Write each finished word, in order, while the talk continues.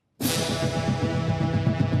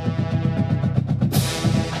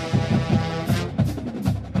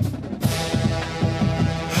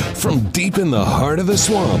From deep in the heart of the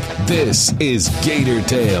swamp, this is Gator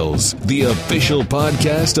Tales, the official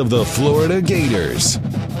podcast of the Florida Gators.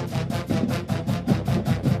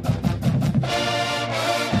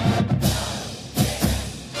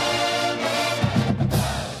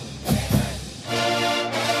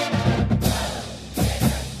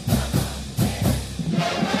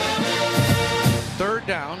 Third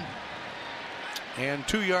down and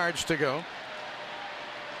 2 yards to go.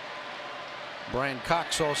 Brian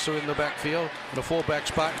Cox also in the backfield, the fullback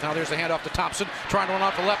spot. Now there's the handoff to Thompson, trying to run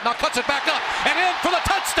off the left. Now cuts it back up and in for the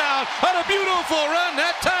touchdown on a beautiful run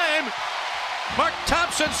that time. Mark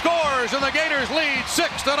Thompson scores and the Gators lead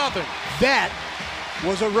 6-0. That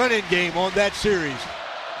was a running game on that series.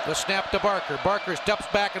 The snap to Barker. Barker steps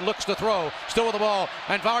back and looks to throw. Still with the ball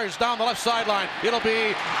and fires down the left sideline. It'll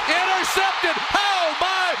be intercepted. How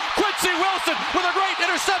by Quincy Wilson with a great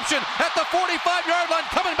interception at the 45-yard line,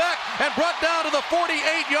 coming back and brought down to the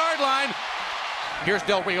 48-yard line. Here's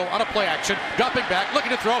Del Rio on a play action, dropping back, looking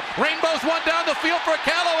to throw. Rainbows one down the field for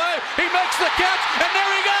Callaway. He makes the catch, and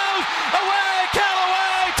there he goes. Away,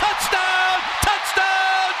 Callaway! Touchdown!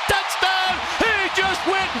 Touchdown! Touchdown! He just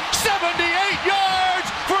went 78 yards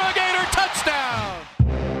for a Gator touchdown.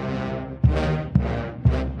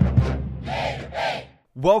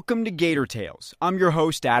 Welcome to Gator Tales. I'm your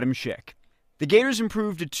host, Adam Schick. The Gators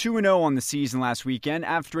improved to 2-0 on the season last weekend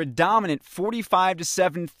after a dominant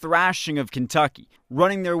 45-7 thrashing of Kentucky,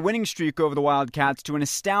 running their winning streak over the Wildcats to an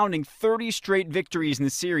astounding 30 straight victories in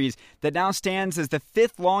the series that now stands as the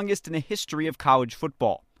fifth longest in the history of college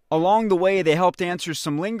football. Along the way, they helped answer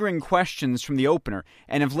some lingering questions from the opener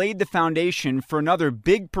and have laid the foundation for another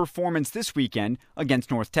big performance this weekend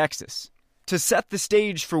against North Texas. To set the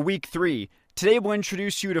stage for Week 3, today we'll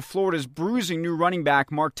introduce you to Florida's bruising new running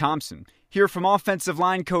back Mark Thompson, hear from offensive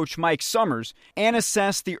line coach Mike Summers, and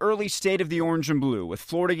assess the early state of the Orange and Blue with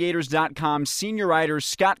FloridaGators.com senior writers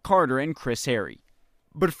Scott Carter and Chris Harry.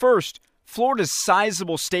 But first, Florida's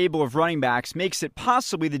sizable stable of running backs makes it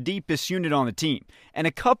possibly the deepest unit on the team, and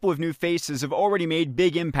a couple of new faces have already made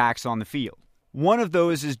big impacts on the field. One of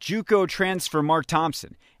those is JUCO transfer Mark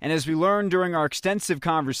Thompson, and as we learned during our extensive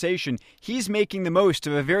conversation, he's making the most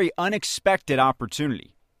of a very unexpected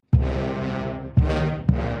opportunity.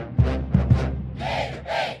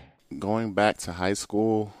 Going back to high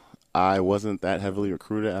school, I wasn't that heavily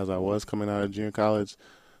recruited as I was coming out of junior college.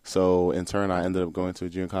 So, in turn, I ended up going to a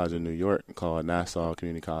junior college in New York called Nassau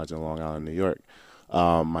Community College in Long Island, New York.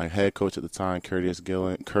 My head coach at the time, Curtis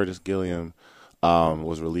Gilliam,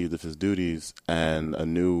 was relieved of his duties, and a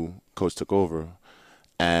new coach took over.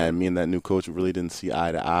 And me and that new coach really didn't see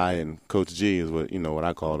eye to eye, and Coach G is what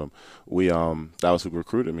I called him. That was who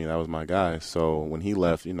recruited me. That was my guy. So when he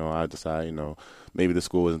left, I decided, maybe the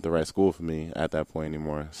school wasn't the right school for me at that point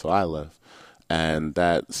anymore. So I left. And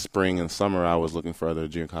that spring and summer, I was looking for other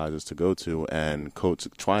junior colleges to go to, and Coach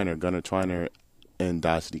Twiner, Gunnar Twiner in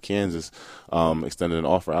Dodge City, Kansas, extended an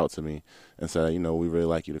offer out to me and said, we really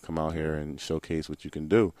like you to come out here and showcase what you can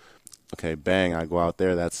do. Okay, bang, I go out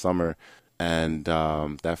there that summer, and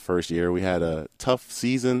that first year we had a tough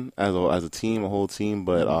season as a team, a whole team,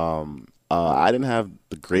 but I didn't have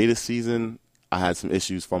the greatest season. I had some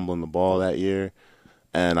issues fumbling the ball that year,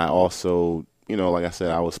 and I also, like I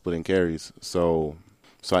said, I was splitting carries. So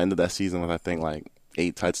I ended that season with, I think, like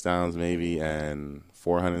 8 touchdowns maybe and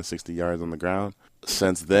 460 yards on the ground.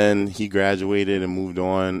 Since then, he graduated and moved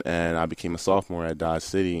on, and I became a sophomore at Dodge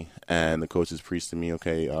City, and the coaches preached to me,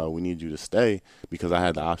 okay, we need you to stay, because I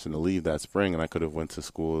had the option to leave that spring, and I could have went to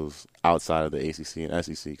schools outside of the ACC and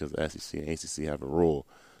SEC, because the SEC and ACC have a rule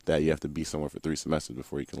that you have to be somewhere for 3 semesters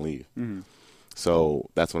before you can leave. Mm-hmm. So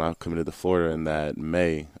that's when I committed to Florida in that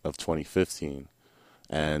May of 2015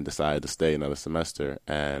 and decided to stay another semester.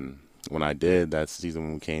 And when I did, that season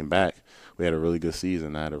when we came back, we had a really good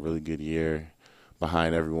season. I had a really good year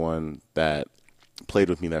behind everyone that played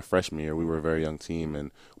with me that freshman year. We were a very young team,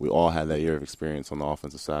 and we all had that year of experience on the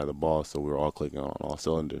offensive side of the ball, so we were all clicking on all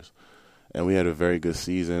cylinders. And we had a very good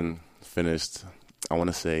season, finished, I want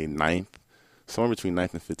to say, 9th. Somewhere between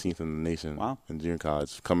 9th and 15th in the nation. Wow. In junior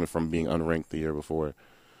college, coming from being unranked the year before.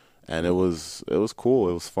 And it was cool.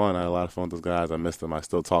 It was fun. I had a lot of fun with those guys. I missed them. I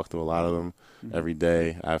still talk to a lot of them every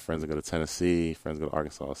day. I have friends that go to Tennessee, friends that go to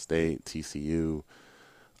Arkansas State, TCU,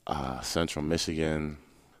 Central Michigan.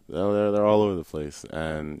 They're all over the place.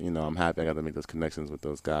 And, I'm happy I got to make those connections with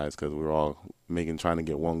those guys, because we were all trying to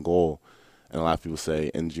get one goal. And a lot of people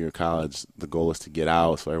say in junior college, the goal is to get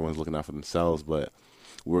out, so everyone's looking out for themselves. But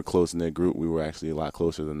we were close in that group. We were actually a lot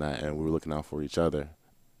closer than that, and we were looking out for each other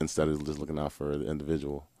instead of just looking out for the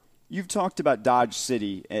individual. You've talked about Dodge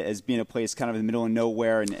City as being a place kind of in the middle of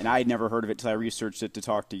nowhere, and I had never heard of it until I researched it to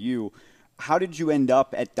talk to you. How did you end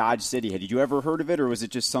up at Dodge City? Had you ever heard of it, or was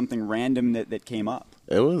it just something random that came up?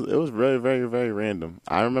 It was very, very, very random.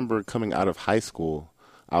 I remember coming out of high school,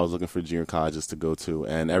 I was looking for junior colleges to go to,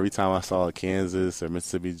 and every time I saw a Kansas or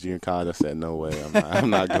Mississippi junior college, I said, no way, I'm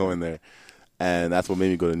not going there. And that's what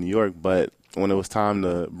made me go to New York. But when it was time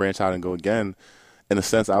to branch out and go again, in a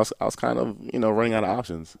sense, I was kind of, running out of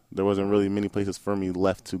options. There wasn't really many places for me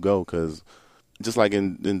left to go because just like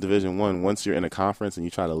in Division I, once you're in a conference and you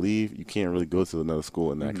try to leave, you can't really go to another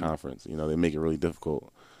school in that conference. They make it really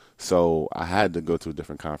difficult. So I had to go to a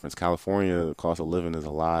different conference. California, the cost of living is a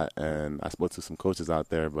lot, and I spoke to some coaches out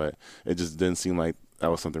there, but it just didn't seem like that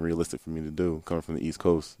was something realistic for me to do, coming from the East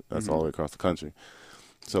Coast. That's all the way across the country.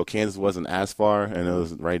 So Kansas wasn't as far, and it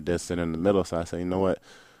was right dead center in the middle. So I said, you know what?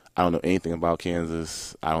 I don't know anything about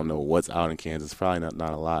Kansas. I don't know what's out in Kansas. Probably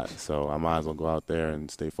not a lot. So I might as well go out there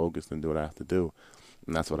and stay focused and do what I have to do.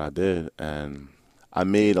 And that's what I did. And I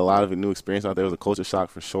made a lot of a new experience out there. It was a culture shock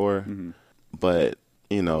for sure. But,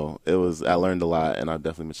 I learned a lot, and I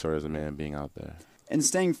definitely matured as a man being out there. And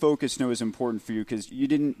staying focused, is important for you because you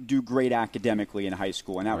didn't do great academically in high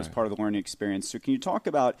school, and that was part of the learning experience. So can you talk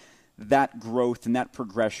about that growth and that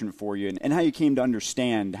progression for you and how you came to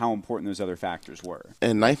understand how important those other factors were?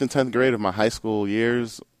 In 9th and 10th grade of my high school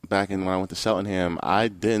years, back when I went to Cheltenham, I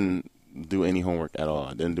didn't do any homework at all.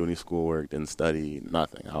 I didn't do any schoolwork, didn't study,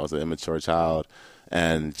 nothing. I was an immature child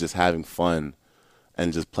and just having fun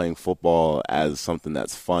and just playing football as something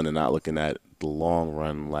that's fun and not looking at the long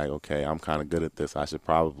run like, okay, I'm kind of good at this. I should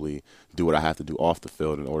probably do what I have to do off the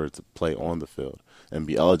field in order to play on the field and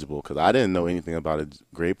be eligible, because I didn't know anything about a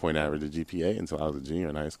grade point average, a GPA, until I was a junior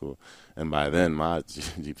in high school. And by then, my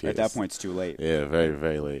GPA at that point, it's too late. Yeah, very,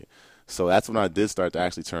 very late. So that's when I did start to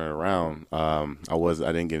actually turn it around. I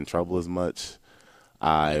didn't get in trouble as much.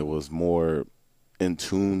 I was more in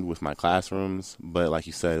tune with my classrooms, but like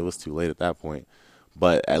you said, it was too late at that point.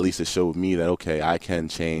 But at least it showed me that, okay, I can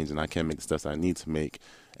change and I can make the steps I need to make.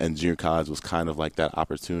 And junior college was kind of like that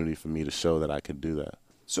opportunity for me to show that I could do that.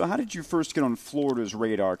 So how did you first get on Florida's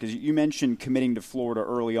radar? Because you mentioned committing to Florida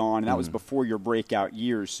early on, and that was before your breakout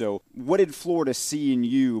years. So what did Florida see in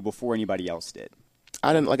you before anybody else did?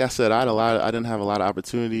 Like I said, I didn't have a lot of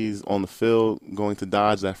opportunities on the field going to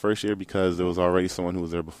Dodge that first year because there was already someone who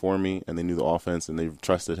was there before me, and they knew the offense and they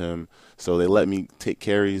trusted him. So they let me take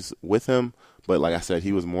carries with him. But like I said,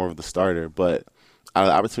 he was more of the starter. But out of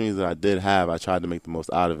the opportunities that I did have, I tried to make the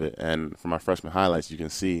most out of it. And from my freshman highlights, you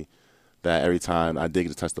can see that every time I did get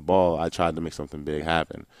to touch the ball, I tried to make something big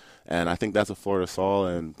happen. And I think that's what Florida saw,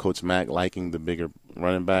 and Coach Mack liking the bigger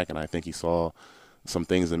running back. And I think he saw some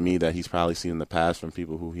things in me that he's probably seen in the past from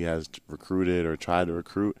people who he has recruited or tried to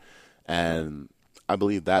recruit. And I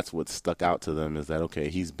believe that's what stuck out to them, is that,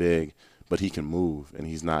 okay, he's big, but he can move, and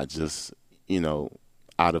he's not just,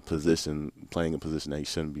 out of position, playing a position that he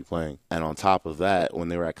shouldn't be playing. And on top of that, when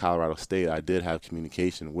they were at Colorado State, I did have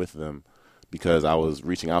communication with them because I was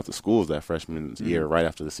reaching out to schools that freshman year right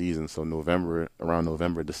after the season, so around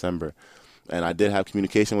November, December. And I did have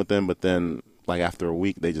communication with them, but then, like, after a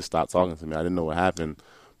week, they just stopped talking to me. I didn't know what happened,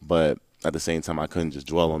 but at the same time, I couldn't just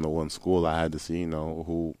dwell on the one school. I had to see,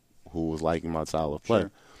 who was liking my style of play.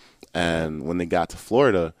 Sure. And when they got to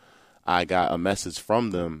Florida, I got a message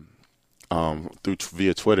from them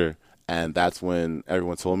via Twitter, and that's when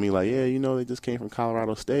everyone told me, like, yeah, they just came from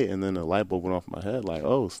Colorado State, and then a light bulb went off my head, like,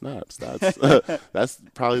 oh, snaps, that's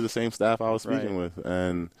probably the same staff I was speaking with.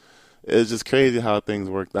 And it's just crazy how things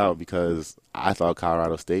worked out because I thought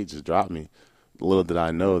Colorado State just dropped me. Little did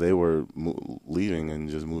I know they were leaving and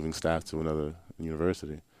just moving staff to another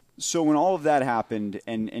university. So when all of that happened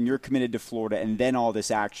and you're committed to Florida and then all this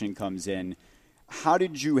action comes in, how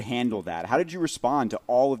did you handle that? How did you respond to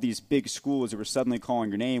all of these big schools that were suddenly calling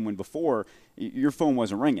your name when before your phone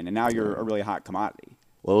wasn't ringing and now you're a really hot commodity?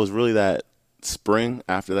 Well, it was really that spring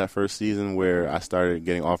after that first season where I started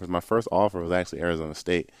getting offers. My first offer was actually Arizona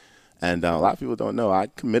State. And a lot of people don't know, I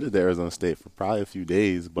committed to Arizona State for probably a few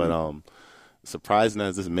days, but surprising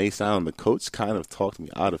as this may sound, the coach kind of talked me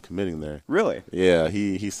out of committing there. Really? Yeah,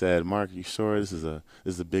 he said, Mark, are you sure this is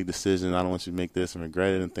a big decision? I don't want you to make this and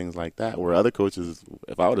regret it and things like that. Where other coaches,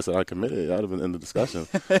 if I would have said I committed, I would have been in the discussion.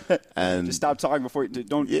 And just stop talking before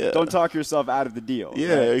don't talk yourself out of the deal.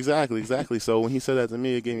 Yeah, right? exactly. So when he said that to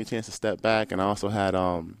me, it gave me a chance to step back. And I also had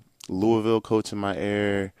Louisville coach in my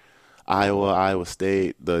ear, Iowa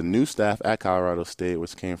State, the new staff at Colorado State,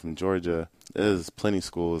 which came from Georgia. There's plenty of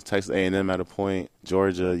schools, Texas A&M at a point,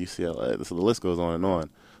 Georgia, UCLA. So the list goes on and on.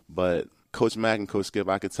 But Coach Mack and Coach Skip,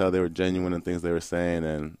 I could tell they were genuine in things they were saying.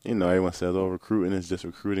 And, everyone says, recruiting is just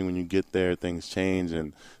recruiting. When you get there, things change.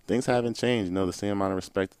 And things haven't changed. The same amount of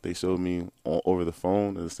respect that they showed me over the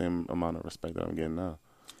phone is the same amount of respect that I'm getting now.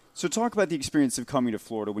 So talk about the experience of coming to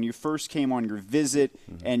Florida. When you first came on your visit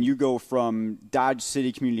and you go from Dodge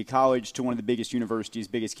City Community College to one of the biggest universities,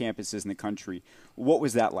 biggest campuses in the country, what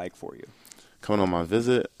was that like for you? Coming on my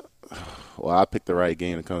visit, well, I picked the right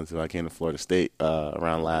game to come to. I came to Florida State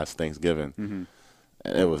around last Thanksgiving, and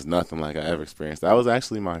it was nothing like I ever experienced. That was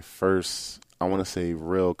actually my first, I want to say,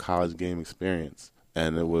 real college game experience,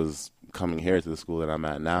 and it was coming here to the school that I'm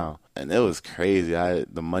at now. And it was crazy.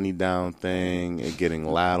 The money down thing, it getting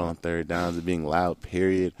loud on third downs, it being loud,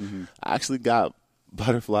 period. I actually got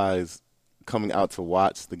butterflies coming out to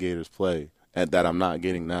watch the Gators play and that I'm not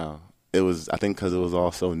getting now. It was, I think, because it was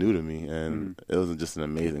all so new to me, and it was just an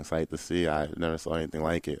amazing sight to see. I never saw anything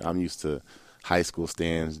like it. I'm used to high school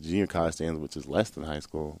stands, junior college stands, which is less than high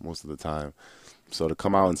school most of the time. So to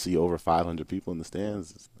come out and see over 500 people in the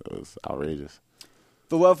stands, it was outrageous.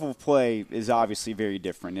 The level of play is obviously very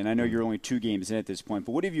different, and I know you're only 2 games in at this point,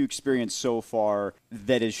 but what have you experienced so far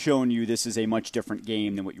that has shown you this is a much different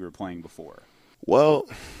game than what you were playing before? Well,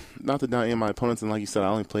 not to down any of my opponents, and like you said, I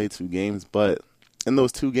only played 2 games, but in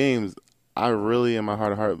those 2 games, I really, in my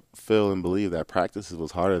heart of heart, feel and believe that practice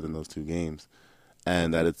was harder than those 2 games,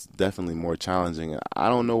 and that it's definitely more challenging. I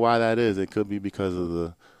don't know why that is. It could be because of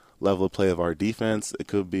the level of play of our defense. It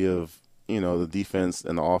could be of the defense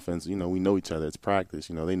and the offense, we know each other. It's practice.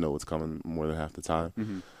 They know what's coming more than half the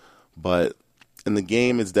time. But in the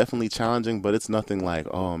game, it's definitely challenging, but it's nothing like,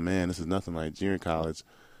 oh, man, this is nothing like junior college.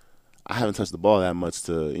 I haven't touched the ball that much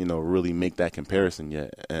to, really make that comparison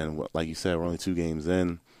yet. And like you said, we're only 2 games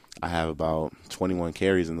in. I have about 21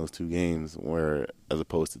 carries in those 2 games, as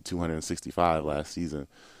opposed to 265 last season.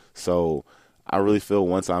 So I really feel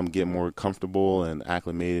once I'm getting more comfortable and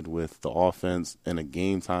acclimated with the offense in a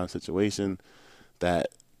game time situation, that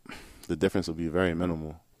the difference will be very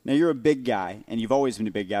minimal. Now, you're a big guy, and you've always been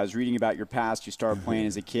a big guy. I was reading about your past. You started playing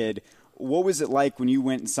as a kid. What was it like when you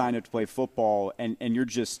went and signed up to play football, and you're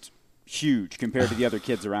just huge compared to the other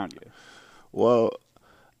kids around you? Well,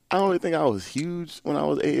 I don't really think I was huge when I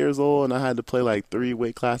was 8 years old, and I had to play like 3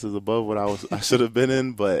 weight classes above what I should have been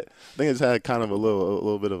in. But I think I just had kind of a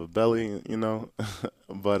little bit of a belly,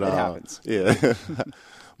 But it happens. Yeah.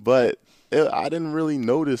 But I didn't really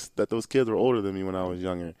notice that those kids were older than me when I was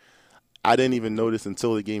younger. I didn't even notice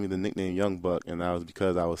until they gave me the nickname Young Buck, and that was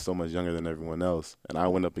because I was so much younger than everyone else. And I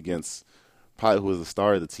went up against probably who was the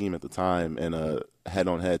star of the team at the time in a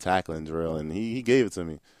head-on-head tackling drill, and he gave it to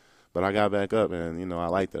me. But I got back up, and, I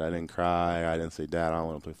liked it. I didn't cry. I didn't say, Dad, I don't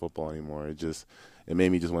want to play football anymore. It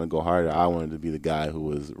made me just want to go harder. I wanted to be the guy who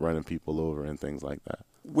was running people over and things like that.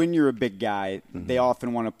 When you're a big guy, they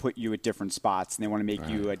often want to put you at different spots, and they want to make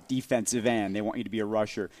you a defensive end. They want you to be a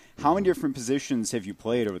rusher. How many different positions have you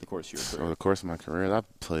played over the course of your career? Over the course of my career, I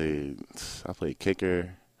played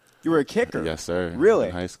kicker. You were a kicker? Yes, sir. Really?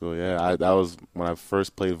 In high school, yeah. That was when I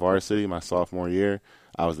first played varsity, my sophomore year.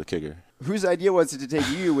 I was the kicker. Whose idea was it to take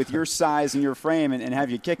you with your size and your frame and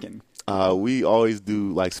have you kicking? We always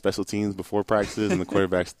do like special teams before practices, and the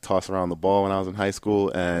quarterbacks toss around the ball when I was in high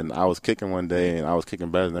school. And I was kicking one day, and I was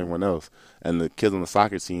kicking better than everyone else. And the kids on the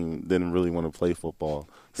soccer team didn't really want to play football.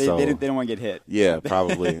 They don't want to get hit. Yeah,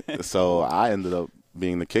 probably. So I ended up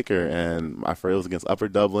being the kicker, and my first was against Upper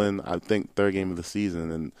Dublin, I think 3rd game of the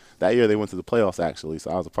season. And that year they went to the playoffs, actually,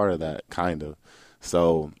 so I was a part of that, kind of.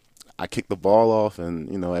 So I kicked the ball off, and,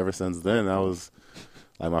 ever since then, that was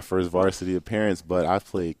like my first varsity appearance. But I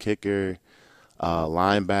played kicker,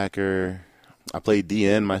 linebacker. I played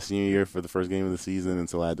DN my senior year for the first game of the season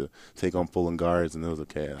until I had to take on pulling guards, and it was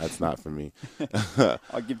okay. That's not for me.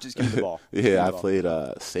 Just give me the ball. Yeah, I played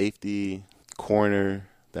safety, corner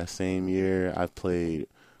that same year. I played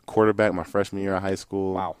quarterback my freshman year of high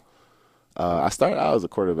school. Wow. I started out as a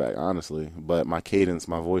quarterback, honestly, but my cadence,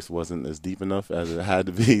 my voice wasn't as deep enough as it had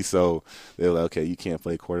to be, so they were like, okay, you can't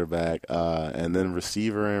play quarterback. And then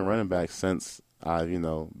receiver and running back since I've,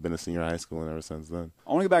 been a senior in high school and ever since then.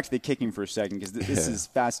 I want to go back to the kicking for a second because this is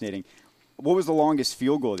fascinating. What was the longest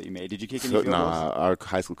field goal that you made? Did you kick any field goals? Our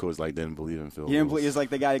high school coach didn't believe in field goals. He didn't believe, he's like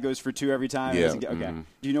the guy that goes for 2 every time? Yeah. Okay.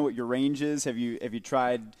 Do you know what your range is? Have you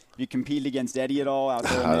competed against Eddie at all out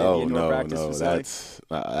there in the indoor practice facility?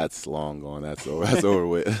 That's long gone. That's over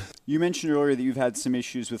with. You mentioned earlier that you've had some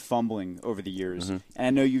issues with fumbling over the years, and I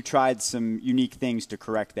know you've tried some unique things to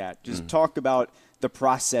correct that. Just talk about the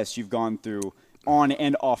process you've gone through on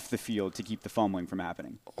and off the field to keep the fumbling from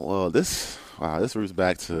happening. Well, this roots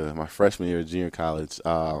back to my freshman year of junior college.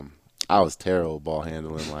 I was terrible ball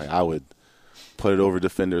handling. Like, I would put it over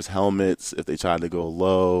defenders' helmets if they tried to go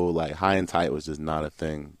low. Like, high and tight was just not a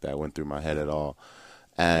thing that went through my head at all.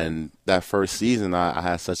 And that first season, I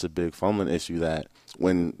had such a big fumbling issue that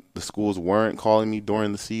when the schools weren't calling me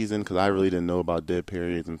during the season, because I really didn't know about dead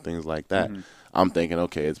periods and things like that, I'm thinking,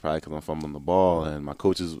 okay, it's probably because I'm fumbling the ball, and my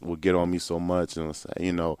coaches will get on me so much and say,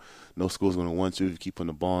 you know, no school's going to want you if you keep putting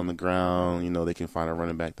the ball on the ground. You know, they can find a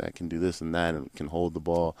running back that can do this and that and can hold the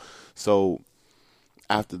ball. So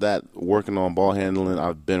after that, working on ball handling,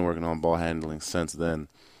 I've been working on ball handling since then.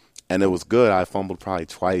 And it was good. I fumbled probably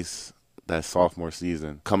twice that sophomore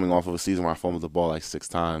season, coming off of a season where I fumbled the ball like 8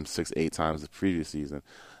 times the previous season.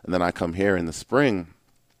 And then I come here in the spring,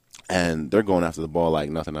 and they're going after the ball like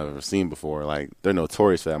nothing I've ever seen before. Like, they're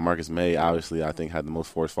notorious for that. Marcus May, obviously, I think, had the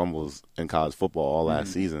most forced fumbles in college football all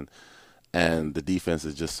last season. And the defense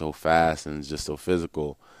is just so fast and just so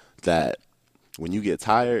physical that when you get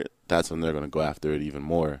tired, that's when they're going to go after it even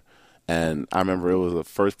more. And I remember it was the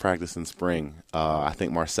first practice in spring. I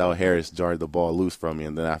think Marcel Harris jarred the ball loose from me,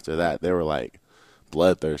 and then after that, they were like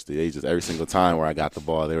bloodthirsty. They just, every single time where I got the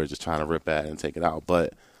ball, they were just trying to rip at it and take it out.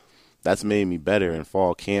 But that's made me better. In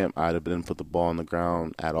fall camp, I didn't put the ball on the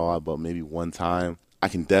ground at all, but maybe one time. I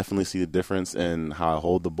can definitely see the difference in how I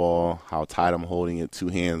hold the ball, how tight I'm holding it, 2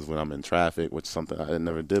 hands when I'm in traffic, which is something I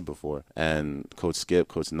never did before. And Coach Skip,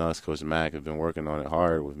 Coach Nuss, Coach Mack have been working on it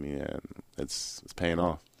hard with me, and it's paying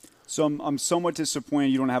off. So I'm somewhat disappointed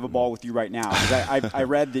you don't have a ball with you right now. 'Cause I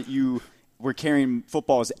read that you were carrying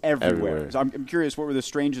footballs everywhere. So I'm curious, what were the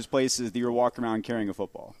strangest places that you were walking around carrying a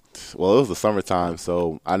football? Well, it was the summertime,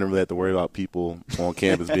 so I didn't really have to worry about people on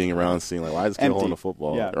campus being around seeing, like, why is this kid holding a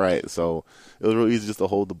football? Yeah. Right, so it was really easy just to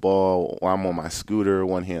hold the ball while I'm on my scooter,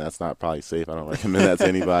 one hand. That's not probably safe. I don't recommend that to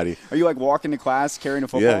anybody. Are you, like, walking to class carrying a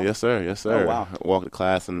football? Yeah, yes, sir. Oh, wow. I walk to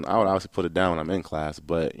class, and I would obviously put it down when I'm in class.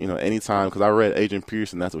 But, you know, anytime, because I read Adrian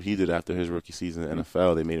Peterson, that's what he did after his rookie season in the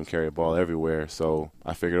NFL. They made him carry a ball everywhere. So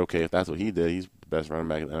I figured, okay, if that's what he did, he's the best running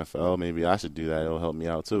back in the NFL. Maybe I should do that. It'll help me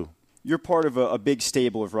out, too. You're part of a big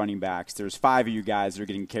stable of running backs. There's 5 of you guys that are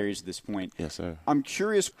getting carries at this point. Yes, sir. I'm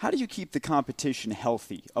curious, how do you keep the competition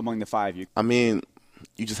healthy among the 5 of you? I mean,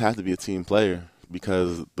 you just have to be a team player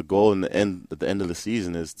because the goal at the end of the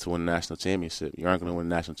season is to win a national championship. You aren't going to win a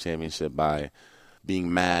national championship by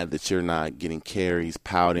being mad that you're not getting carries,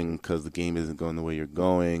 pouting because the game isn't going the way you're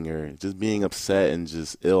going, or just being upset and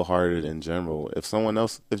just ill-hearted in general. If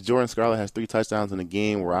Jordan Scarlett has 3 touchdowns in a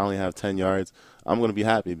game where I only have 10 yards, I'm going to be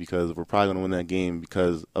happy because we're probably going to win that game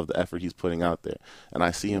because of the effort he's putting out there. And I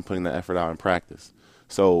see him putting that effort out in practice.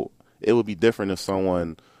 So it would be different if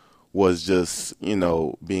someone was just, you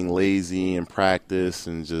know, being lazy in practice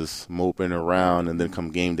and just moping around, and then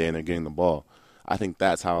come game day and they're getting the ball. I think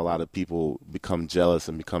that's how a lot of people become jealous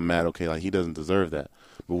and become mad. Okay, like, he doesn't deserve that.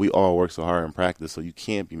 But we all work so hard in practice, so you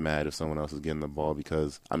can't be mad if someone else is getting the ball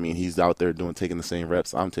because, I mean, he's out there taking the same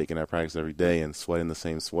reps I'm taking at practice every day and sweating the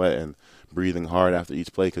same sweat and breathing hard after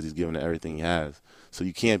each play because he's giving it everything he has. So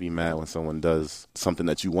you can't be mad when someone does something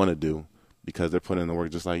that you want to do because they're putting in the work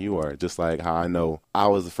just like you are. Just like how I know I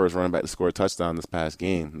was the first running back to score a touchdown this past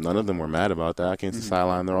game. None of them were mad about that. I came to the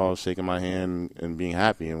sideline, they're all shaking my hand and being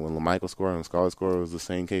happy. And when LaMichael scored and Scarlett scored, it was the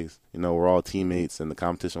same case. You know, we're all teammates, and the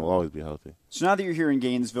competition will always be healthy. So now that you're here in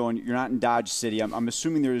Gainesville and you're not in Dodge City, I'm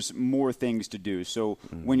assuming there's more things to do. So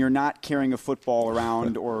when you're not carrying a football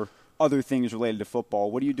around or other things related to football,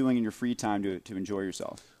 what are you doing in your free time to enjoy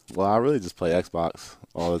yourself? Well, I really just play Xbox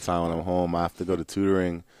all the time when I'm home. I have to go to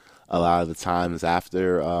tutoring a lot of the times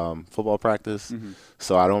after football practice.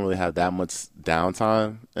 So I don't really have that much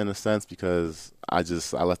downtime in a sense because I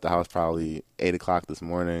left the house probably 8 o'clock this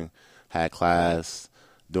morning, had class,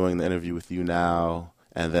 doing the interview with you now,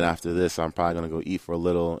 and then after this I'm probably going to go eat for a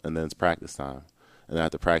little, and then it's practice time. And then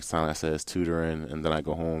after practice time, like I said, it's tutoring, and then I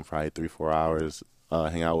go home probably 3-4 hours,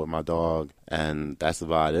 hang out with my dog, and that's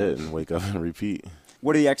about it, and wake up and repeat.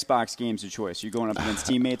 What are the Xbox games of choice? You're going up against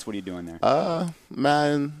teammates? What are you doing there?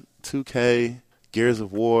 Madden, 2K, Gears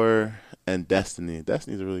of War, and Destiny.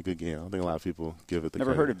 Destiny's a really good game. I don't think a lot of people give it the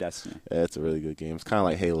Never credit. heard of Destiny. Yeah, it's a really good game. It's kind of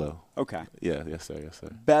like Halo. Okay. Yeah, yes, sir, yes, sir.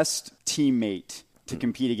 Best teammate to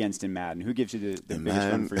compete against in Madden? Who gives you the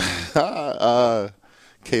biggest run for your money?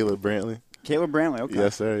 Caleb Brantley. Caleb Brantley, okay.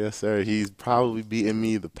 Yes, sir, yes, sir. He's probably beaten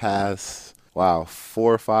me the past, 4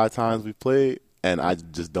 or 5 times we played, and I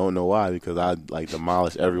just don't know why because I,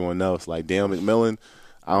 demolish everyone else. Like, Dale McMillan,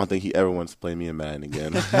 I don't think he ever wants to play me in Madden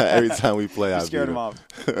again. Every time we play, I scared him off.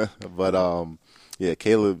 But, yeah,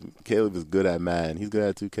 Caleb is good at Madden. He's good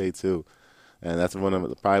at 2K, too. And that's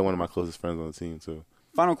probably one of my closest friends on the team, too.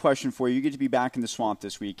 Final question for you. You get to be back in the Swamp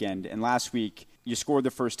this weekend. And last week, You scored the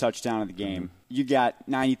first touchdown of the game. You got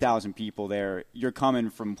 90,000 people there. You're coming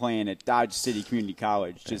from playing at Dodge City Community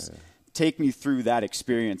College. Just take me through that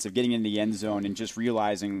experience of getting in the end zone and just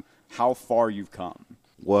realizing how far you've come.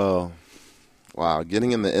 Well, wow,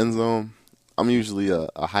 getting in the end zone, I'm usually a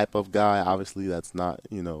hype-up guy. Obviously, that's not,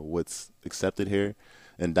 what's accepted here.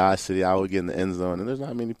 In Dodge City, I would get in the end zone, and there's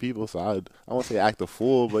not many people, so I won't say act a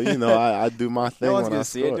fool, but, I do my thing no one's when gonna I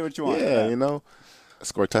see score. it. Do what you want. Yeah, I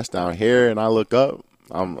score a touchdown here, and I look up.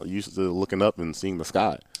 I'm used to looking up and seeing the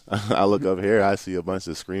sky. I look up here, I see a bunch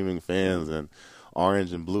of screaming fans and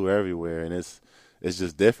orange and blue everywhere, and it's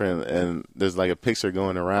just different. And there's like a picture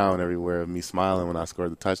going around everywhere of me smiling when I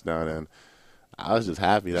scored the touchdown, and I was just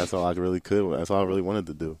happy. That's all I really could. That's all I really wanted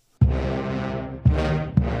to do.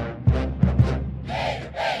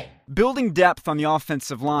 Building depth on the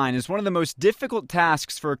offensive line is one of the most difficult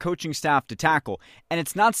tasks for a coaching staff to tackle, and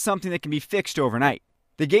it's not something that can be fixed overnight.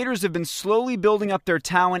 The Gators have been slowly building up their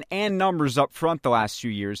talent and numbers up front the last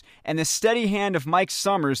few years, and the steady hand of Mike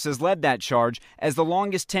Summers has led that charge as the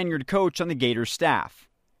longest tenured coach on the Gators staff.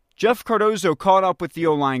 Jeff Cardozo caught up with the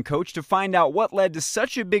O-line coach to find out what led to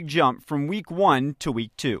such a big jump from Week 1 to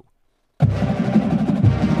Week 2.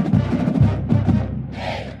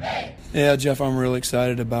 Yeah, Jeff, I'm really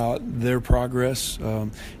excited about their progress.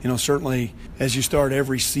 Certainly as you start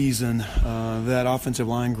every season, that offensive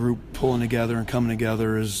line group pulling together and coming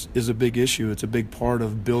together is a big issue. It's a big part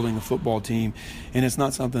of building a football team, and it's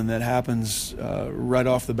not something that happens right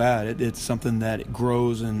off the bat. It's something that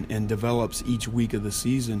grows and develops each week of the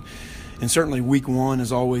season. And certainly Week 1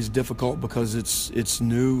 is always difficult because it's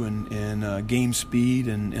new and game speed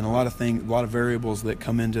and a lot of variables that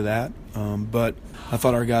come into that. But I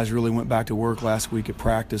thought our guys really went back to work last week at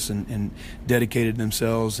practice and dedicated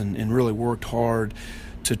themselves and really worked hard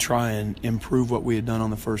to try and improve what we had done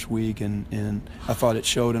on the first week. And I thought it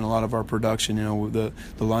showed in a lot of our production. The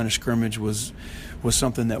line of scrimmage was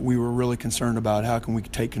something that we were really concerned about. How can we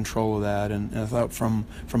take control of that? And I thought from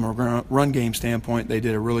a run game standpoint, they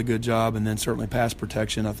did a really good job. And then certainly pass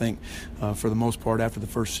protection, I think for the most part after the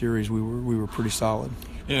first series, we were pretty solid.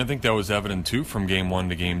 And I think that was evident, too, from Game 1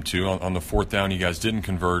 to Game 2. On the fourth down, you guys didn't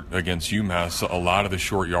convert against UMass. A lot of the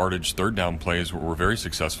short yardage third down plays were very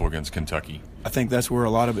successful against Kentucky. I think that's where a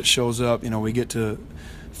lot of it shows up. We get to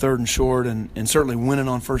third and short, and certainly winning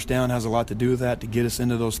on first down has a lot to do with that to get us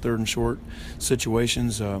into those third and short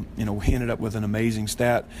situations. We ended up with an amazing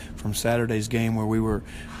stat from Saturday's game where we were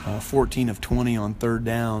 14 of 20 on third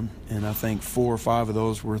down, and I think 4 or 5 of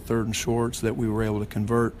those were third and shorts that we were able to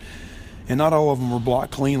convert. And not all of them were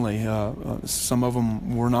blocked cleanly. Some of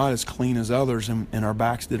them were not as clean as others, and our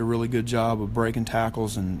backs did a really good job of breaking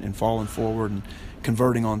tackles and falling forward and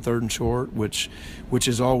converting on third and short, which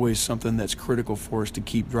is always something that's critical for us to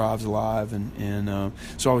keep drives alive. And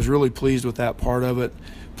so I was really pleased with that part of it,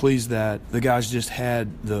 pleased that the guys just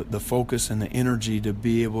had the focus and the energy to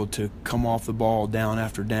be able to come off the ball down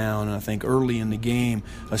after down, and I think early in the game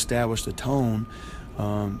established a tone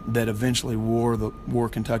that eventually wore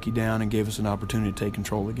Kentucky down and gave us an opportunity to take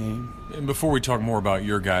control of the game. And before we talk more about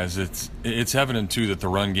your guys, it's evident, too, that the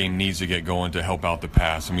run game needs to get going to help out the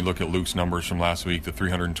pass. I mean, look at Luke's numbers from last week, the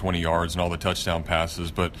 320 yards and all the touchdown passes.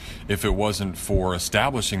 But if it wasn't for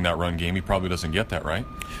establishing that run game, he probably doesn't get that, right?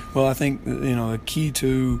 Well, I think, the key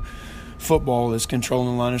to football is controlling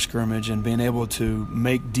the line of scrimmage and being able to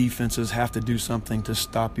make defenses have to do something to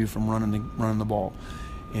stop you from running the ball.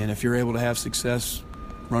 And if you're able to have success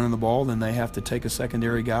running the ball, then they have to take a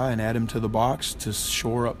secondary guy and add him to the box to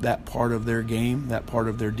shore up that part of their game, that part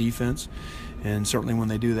of their defense. And certainly when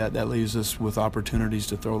they do that, that leaves us with opportunities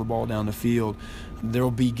to throw the ball down the field. There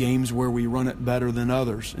will be games where we run it better than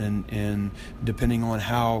others, and depending on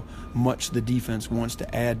how much the defense wants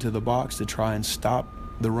to add to the box to try and stop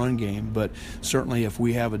the run game. But certainly if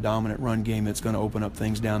we have a dominant run game, it's going to open up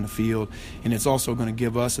things down the field, and it's also going to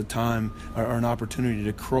give us a time or an opportunity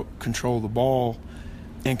to control the ball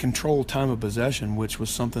and control time of possession, which was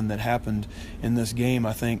something that happened in this game.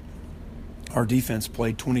 I think our defense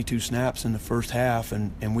played 22 snaps in the first half,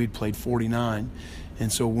 and we'd played 49.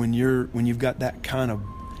 And so when you've got that kind of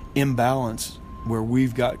imbalance where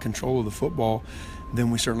we've got control of the football, then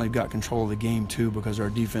we certainly got control of the game too, because our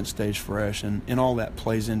defense stays fresh, and all that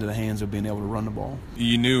plays into the hands of being able to run the ball.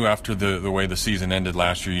 You knew after the way the season ended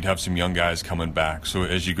last year, you'd have some young guys coming back. So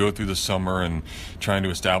as you go through the summer and trying to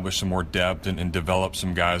establish some more depth and develop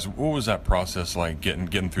some guys, what was that process like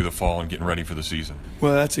getting through the fall and getting ready for the season?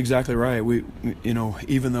 Well, that's exactly right. We,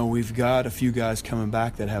 even though we've got a few guys coming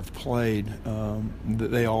back that have played,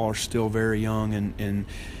 they all are still very young and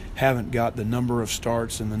haven't got the number of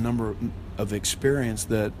starts and the number of experience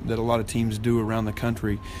that a lot of teams do around the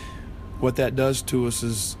country. what that does to us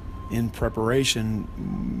is, in preparation,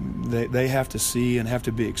 they have to see and have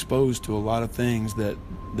to be exposed to a lot of things that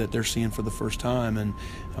they're seeing for the first time,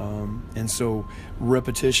 and so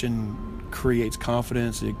repetition creates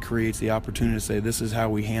confidence. It creates the opportunity to say, this is how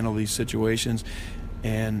we handle these situations,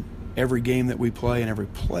 and every game that we play and every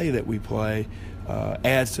play that we play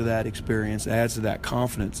adds to that experience, adds to that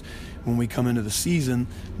confidence. When we come into the season,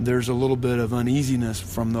 there's a little bit of uneasiness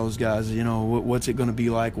from those guys. You know, what's it going to be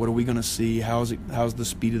like? What are we going to see? How's the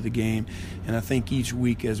speed of the game? And I think each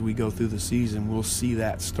week as we go through the season, we'll see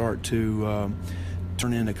that start to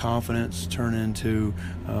turn into confidence, turn into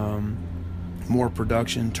more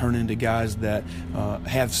production, turn into guys that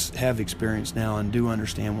have experience now and do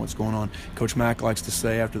understand what's going on. Coach Mack likes to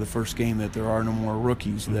say after the first game that there are no more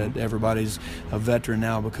rookies, that everybody's a veteran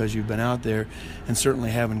now because you've been out there. And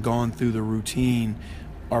certainly having gone through the routine,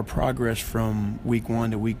 our progress from week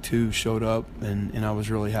 1 to week 2 showed up, and I was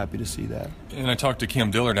really happy to see that. And I talked to Cam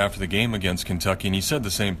Dillard after the game against Kentucky, and he said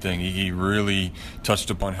the same thing. He really touched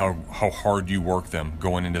upon how hard you work them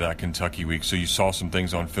going into that Kentucky week. So you saw some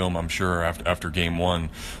things on film, I'm sure, after game 1.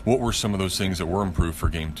 What were some of those things that were improved for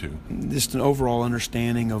game 2? Just an overall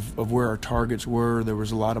understanding of where our targets were. There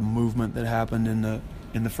was a lot of movement that happened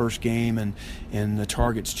in the first game, and the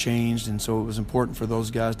targets changed, and so it was important for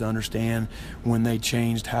those guys to understand when they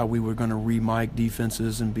changed how we were going to re-mic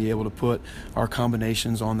defenses and be able to put our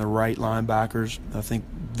combinations on the right linebackers. I think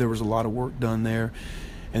there was a lot of work done there.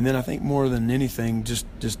 And then I think more than anything, just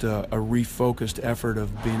a refocused effort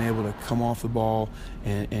of being able to come off the ball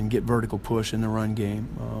and get vertical push in the run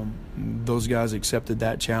game. Those guys accepted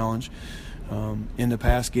that challenge. In the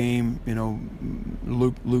pass game, you know,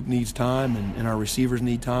 Luke needs time, and our receivers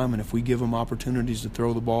need time, and if we give them opportunities to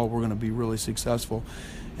throw the ball, we're going to be really successful.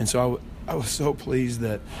 And so I was so pleased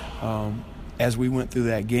that as we went through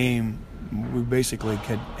that game, we basically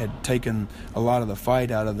had taken a lot of the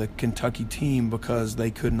fight out of the Kentucky team because they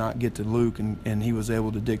could not get to Luke, and he was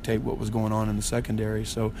able to dictate what was going on in the secondary.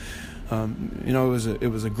 So, you know, it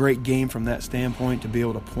was a great game from that standpoint to be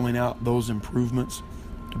able to point out those improvements,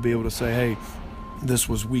 to be able to say, hey, this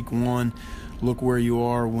was week 1. Look where you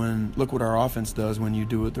are look what our offense does when you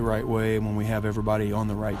do it the right way and when we have everybody on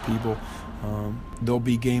the right people. There'll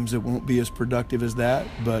be games that won't be as productive as that,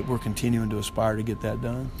 but we're continuing to aspire to get that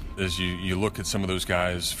done. As you look at some of those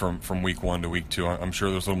guys from week 1 to week 2, I'm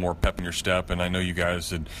sure there's a little more pep in your step, and I know you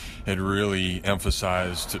guys had really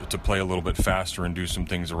emphasized to play a little bit faster and do some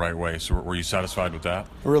things the right way. So were you satisfied with that?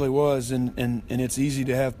 It really was, and it's easy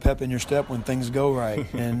to have pep in your step when things go right,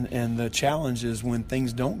 and the challenge is when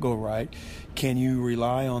things don't go right, can you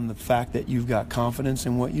rely on the fact that you've got confidence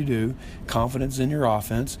in what you do, confidence in your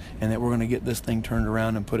offense, and that we're going to get this thing turned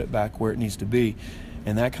around and put it back where it needs to be?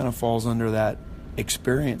 And that kind of falls under that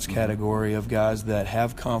experience category of guys that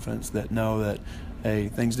have confidence, that know that, hey,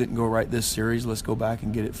 things didn't go right this series, let's go back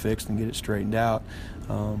and get it fixed and get it straightened out.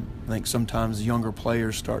 I think sometimes younger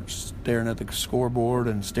players start staring at the scoreboard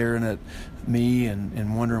and staring at me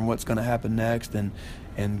and wondering what's going to happen next, and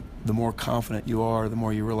the more confident you are, the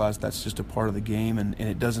more you realize that's just a part of the game, and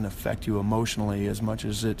it doesn't affect you emotionally as much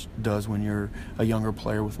as it does when you're a younger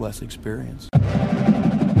player with less experience.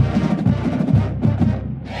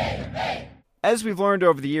 As we've learned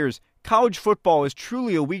over the years, college football is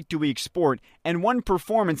truly a week-to-week sport, and one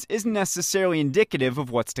performance isn't necessarily indicative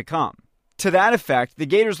of what's to come. To that effect, the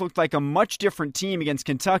Gators looked like a much different team against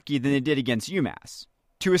Kentucky than they did against UMass.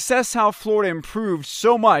 To assess how Florida improved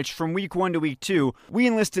so much from week 1 to week 2, we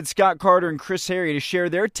enlisted Scott Carter and Chris Harry to share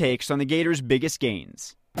their takes on the Gators' biggest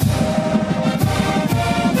gains.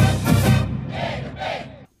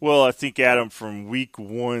 Well, I think, Adam, from week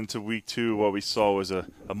 1 to week 2, what we saw was a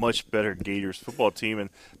much better Gators football team, and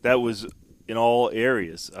that was in all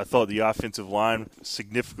areas. I thought the offensive line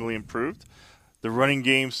significantly improved. The running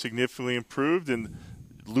game significantly improved, and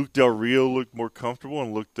Luke Del Rio looked more comfortable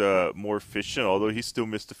and looked more efficient, although he still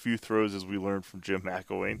missed a few throws, as we learned from Jim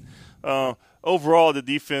McElwain. Overall, the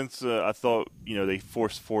defense, I thought, they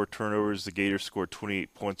forced 4 turnovers. The Gators scored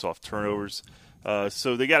 28 points off turnovers.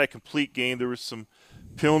 So they got a complete game. There were some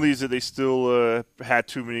penalties that they still had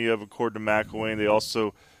too many of, according to McElwain. They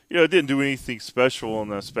also, didn't do anything special on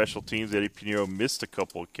the special teams. Eddie Pinheiro missed a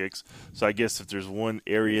couple of kicks. So I guess if there's one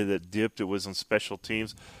area that dipped, it was on special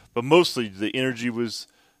teams. But mostly the energy was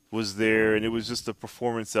there, and it was just a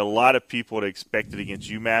performance that a lot of people had expected against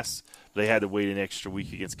UMass. They had to wait an extra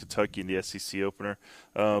week against Kentucky in the SEC opener.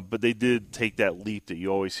 But they did take that leap that you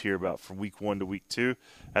always hear about from week 1 to week 2.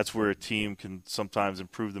 That's where a team can sometimes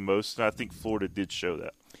improve the most, and I think Florida did show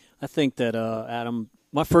that. I think that, Adam,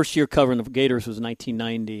 my first year covering the Gators was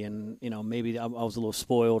 1990, and maybe I was a little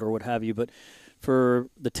spoiled or what have you, but for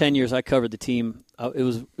the 10 years I covered the team, it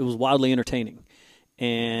was wildly entertaining.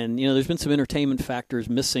 And, there's been some entertainment factors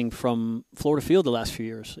missing from Florida Field the last few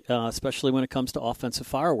years, especially when it comes to offensive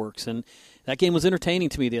fireworks. And that game was entertaining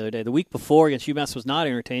to me the other day. The week before against UMass was not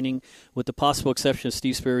entertaining, with the possible exception of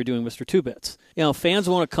Steve Sperry doing Mr. Two Bits. Fans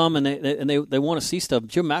want to come and they want to see stuff.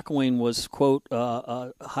 Jim McElwain was, quote,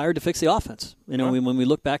 hired to fix the offense. When we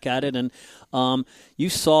look back at it, and you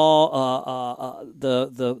saw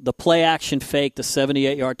the play action fake, the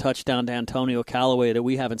 78-yard touchdown to Antonio Callaway that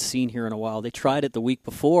we haven't seen here in a while. They tried it the week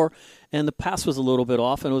before, and the pass was a little bit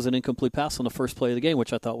off, and it was an incomplete pass on the first play of the game,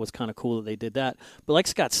 which I thought was kind of cool that they did that. But like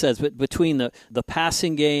Scott says, between the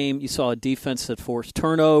passing game, you saw a defense that forced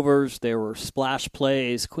turnovers. There were splash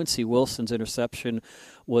plays. Quincy Wilson's interception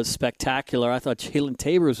was spectacular. I thought Jalen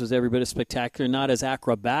Tabor's was every bit as spectacular, not as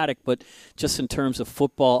acrobatic, but just in terms of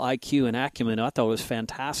football IQ and acumen, I thought it was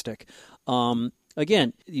fantastic.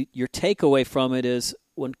 Again, your takeaway from it is,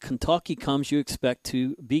 when Kentucky comes, you expect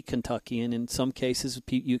to beat Kentucky, and in some cases,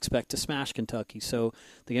 you expect to smash Kentucky. So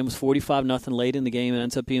the game was 45-0 late in the game. It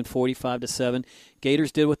ends up being 45-7.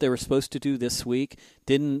 Gators did what they were supposed to do this week.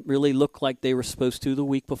 Didn't really look like they were supposed to the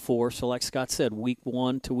week before. So like Scott said, week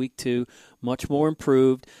 1 to week 2, much more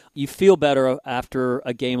improved. You feel better after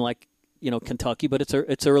a game like Kentucky, but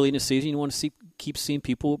it's early in the season. You want to keep seeing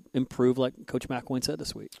people improve, like Coach McElwain said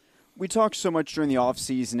this week. We talked so much during the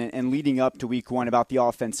offseason and leading up to week 1 about the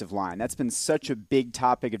offensive line. That's been such a big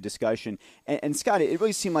topic of discussion. And Scott, it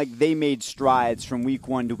really seemed like they made strides from week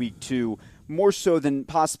 1 to week 2, more so than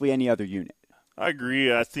possibly any other unit. I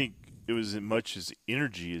agree. I think it was as much as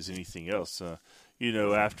energy as anything else.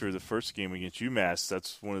 After the first game against UMass,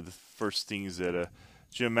 that's one of the first things that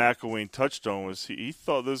Jim McElwain touched on was he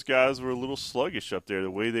thought those guys were a little sluggish up there, the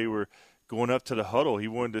way they were going up to the huddle. He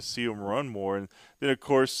wanted to see them run more. And then, of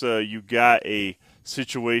course, you got a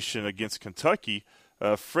situation against Kentucky.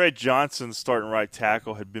 Fred Johnson, starting right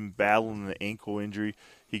tackle, had been battling an ankle injury.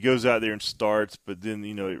 He goes out there and starts, but then,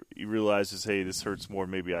 he realizes, hey, this hurts more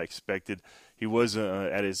than maybe I expected. He wasn't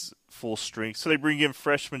at his full strength. So they bring in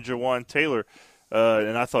freshman Jawan Taylor,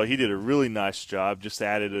 and I thought he did a really nice job, just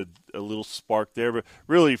added a little spark there. But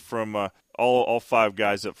really from all 5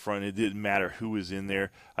 guys up front, it didn't matter who was in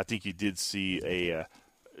there. I think you did see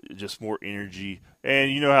just more energy.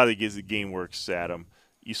 And you know how the game works, Adam.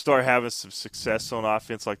 You start having some success on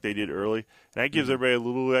offense like they did early, and that gives everybody a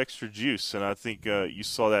little extra juice. And I think you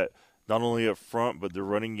saw that not only up front, but the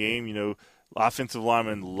running game. Offensive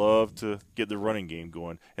linemen love to get the running game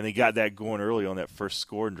going, and they got that going early on that first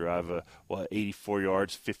scoring drive. 84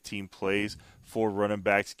 yards, 15 plays, 4 running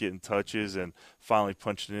backs getting touches, and finally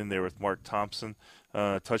punching in there with Mark Thompson,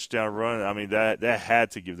 touchdown run. I mean, that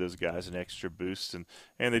had to give those guys an extra boost, and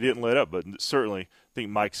they didn't let up. But certainly, I think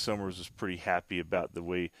Mike Summers was pretty happy about the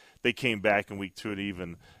way they came back in week 2,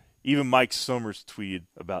 and even Mike Summers tweeted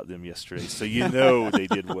about them yesterday, so they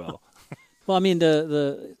did well. Well, I mean,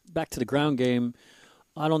 the back to the ground game,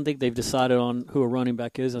 I don't think they've decided on who a running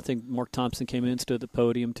back is. I think Mark Thompson came in, stood at the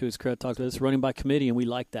podium, to his credit, talked about this running by committee, and we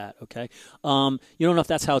like that, okay? You don't know if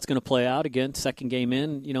that's how it's going to play out. Again, second game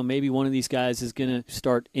in, maybe one of these guys is going to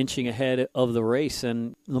start inching ahead of the race.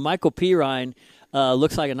 And Michael Pirine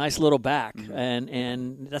looks like a nice little back,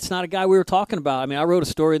 and that's not a guy we were talking about. I mean, I wrote a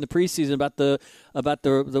story in the preseason about the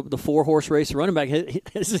 4-horse race running back.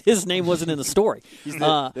 His name wasn't in the story. He's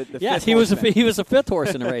yes, he was a 5th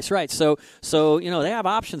horse in the race, right? So they have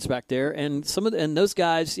options back there, and those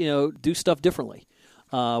guys do stuff differently.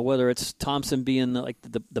 Whether it's Thompson being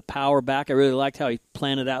the power back, I really liked how he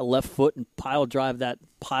planted that left foot and drive that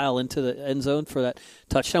pile into the end zone for that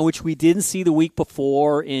touchdown, which we didn't see the week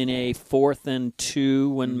before in a 4th and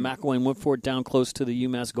 2 when McElwain went for it down close to the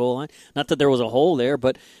UMass goal line. Not that there was a hole there,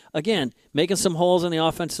 but again, making some holes in the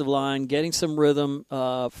offensive line, getting some rhythm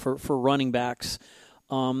for running backs.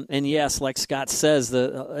 And yes, like Scott says,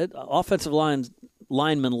 the offensive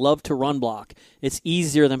linemen love to run block. It's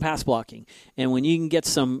easier than pass blocking. And when you can get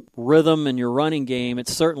some rhythm in your running game, it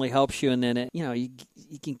certainly helps you. And then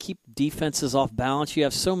you can keep defenses off balance. You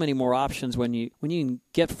have so many more options when you can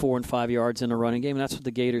get 4 and 5 yards in a running game. And that's what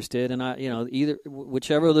the Gators did. And either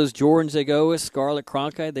whichever of those Jordans they go with, Scarlett,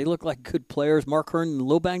 Cronkite, they look like good players. Mark Hearn a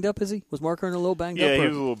little banged up, is he? Was Mark Hearn a little banged up? Yeah, he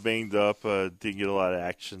was a little banged up. Didn't get a lot of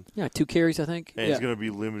action. Yeah, 2 carries, I think. And he's going to be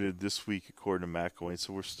limited this week according to McElwain.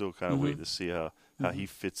 So we're still kind of waiting to see how he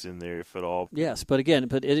fits in there, if at all. Yes, but again,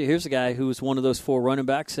 here's a guy who was one of those 4 running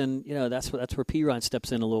backs, and that's where Pirine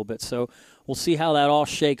steps in a little bit. So we'll see how that all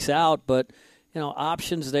shakes out. But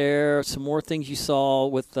options there, some more things you saw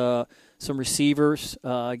with some receivers.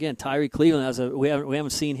 Again, Tyree Cleveland we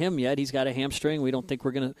haven't seen him yet. He's got a hamstring. We don't think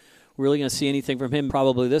we're really going to see anything from him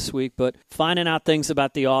probably this week. But finding out things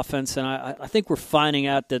about the offense, and I think we're finding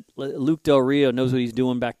out that Luke Del Rio knows what he's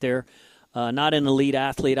doing back there. Not an elite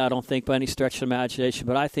athlete, I don't think, by any stretch of imagination,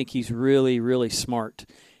 but I think he's really, really smart.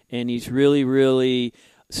 And he's really, really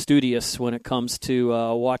studious when it comes to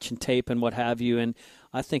watching tape and what have you. And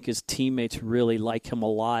I think his teammates really like him a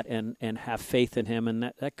lot and have faith in him.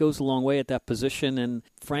 And that goes a long way at that position. And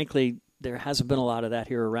frankly, there hasn't been a lot of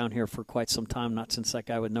that around here for quite some time, not since that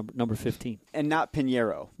guy with number 15. And not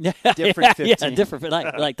Pinheiro. Different 15. Yeah, different,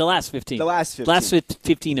 like the last 15. The last 15. The last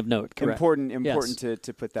 15 of note, correct. Important yes.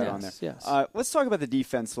 to put that on there. Yes. Let's talk about the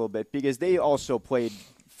defense a little bit, because they also played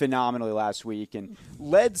phenomenally last week and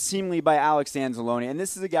led seemingly by Alex Anzalone. And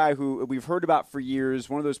this is a guy who we've heard about for years,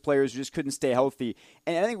 one of those players who just couldn't stay healthy.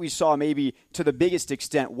 And I think we saw maybe to the biggest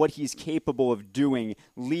extent what he's capable of doing,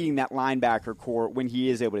 leading that linebacker core when he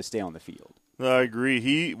is able to stay on the field. No, I agree.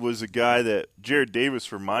 He was a guy that Jared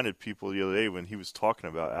Davis reminded people the other day when he was talking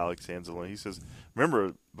about Alex Anzalone. He says,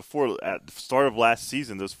 remember, at the start of last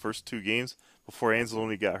season, those first 2 games before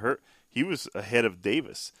Anzalone got hurt, he was ahead of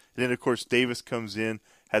Davis. And then, of course, Davis comes in,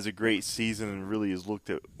 has a great season, and really is looked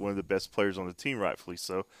at one of the best players on the team, rightfully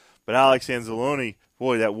so. But Alex Anzalone,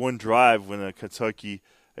 boy, that one drive when Kentucky,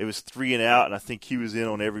 it was 3 and out, and I think he was in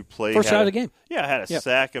on every play. First shot of the game. Yeah, had a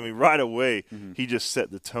sack. I mean, right away, he just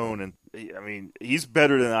set the tone. And, I mean, he's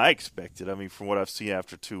better than I expected. I mean, from what I've seen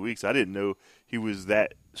after 2 weeks, I didn't know he was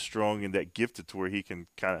that strong and that gifted to where he can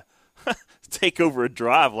kind of take over a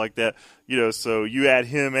drive like that. So you add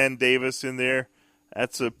him and Davis in there,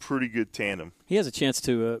 that's a pretty good tandem. He has a chance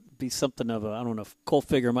to be something of I don't know if Cole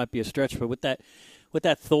Figure might be a stretch, but with that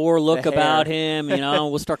Thor look about him,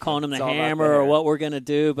 we'll start calling him the Hammer or what we're going to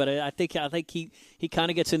do. But I think he kind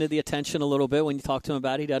of gets into the attention a little bit when you talk to him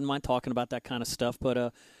about it. He doesn't mind talking about that kind of stuff.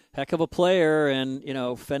 But heck of a player, and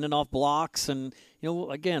fending off blocks, and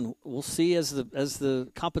again, we'll see as the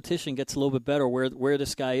competition gets a little bit better where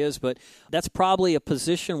this guy is. But that's probably a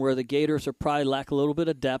position where the Gators are probably lack a little bit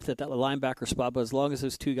of depth at that linebacker spot. But as long as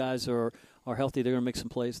those 2 guys are healthy, they're going to make some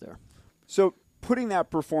plays there. So, putting that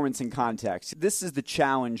performance in context, this is the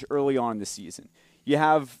challenge early on in the season. You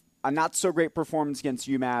have a not-so-great performance against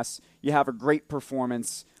UMass. You have a great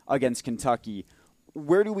performance against Kentucky.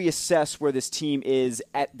 Where do we assess where this team is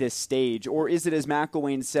at this stage? Or is it, as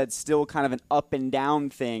McElwain said, still kind of an up-and-down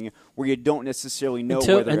thing where you don't necessarily know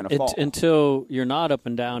where they're going to fall? Until you're not up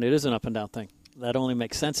and down, it is an up-and-down thing. That only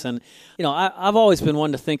makes sense. And, I've always been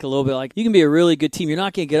one to think a little bit like you can be a really good team. You're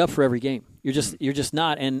not going to get up for every game. You're just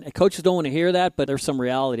not. And coaches don't want to hear that, but there's some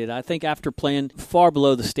reality to that. I think after playing far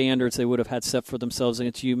below the standards they would have had set for themselves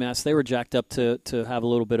against UMass, they were jacked up to have a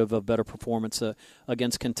little bit of a better performance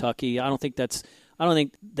against Kentucky. I don't think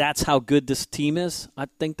that's how good this team is. I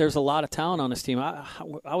think there's a lot of talent on this team.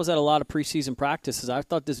 I was at a lot of preseason practices. I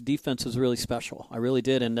thought this defense was really special. I really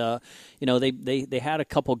did. And, they had a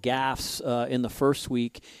couple gaffes in the first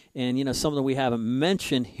week. And, something we haven't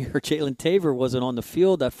mentioned here, Jalen Taver wasn't on the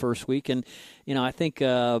field that first week. And, I think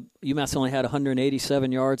UMass only had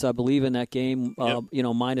 187 yards, I believe, in that game,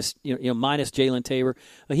 minus Jalen Taver.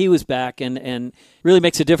 But he was back and really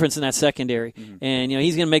makes a difference in that secondary. Mm-hmm. And,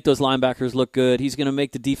 he's going to make those linebackers look good. He's going to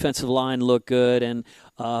make the defensive line look good. And,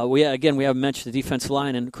 we haven't mentioned the defensive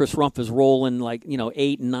line, and Chris Rumph is rolling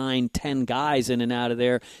 8, 9, 10 guys in and out of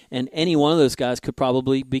there, and any one of those guys could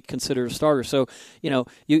probably be considered a starter. So,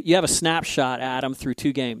 you have a snapshot, Adam, through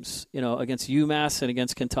 2 games, against UMass and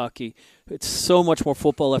against Kentucky. It's so much more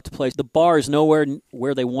football left to play. The bar is nowhere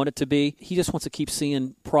where they want it to be. He just wants to keep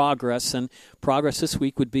seeing progress, and progress this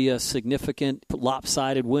week would be a significant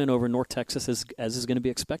lopsided win over North Texas, as is going to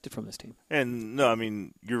be expected from this team. And, no, I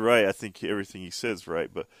mean, you're right. I think everything he says is right.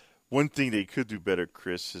 But one thing they could do better,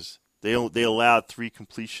 Chris, is they allowed 3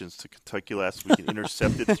 completions to Kentucky last week and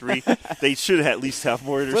intercepted 3. They should at least have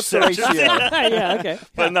more interceptions. Yeah, okay.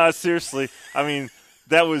 But no, seriously, I mean,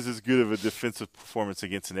 that was as good of a defensive performance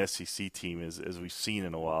against an SEC team as we've seen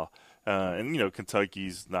in a while. And,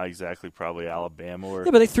 Kentucky's not exactly probably Alabama.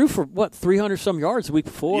 But they threw for, 300-some yards the week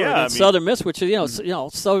before against Southern Miss, which is,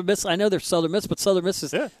 Southern Miss, I know they're Southern Miss, but Southern Miss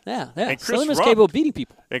is, And Southern Miss capable of beating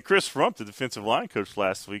people. And Chris Rumph, the defensive line coach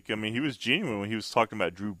last week, I mean, he was genuine when he was talking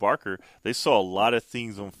about Drew Barker. They saw a lot of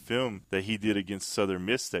things on film that he did against Southern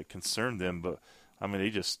Miss that concerned them, but I mean,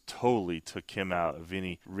 they just totally took him out of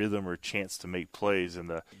any rhythm or chance to make plays.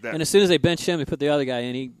 And as soon as they benched him, they put the other guy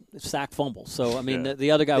in. He sacked fumble. So, I mean,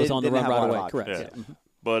 the other guy was on the run right away. Correct. Yeah. Yeah.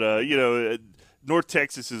 But, North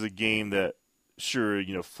Texas is a game that, sure,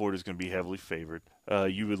 Florida's going to be heavily favored.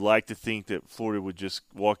 You would like to think that Florida would just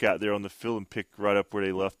walk out there on the field and pick right up where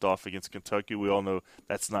they left off against Kentucky. We all know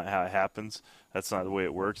that's not how it happens. That's not the way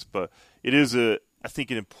it works. But it is, I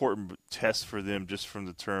think, an important test for them just from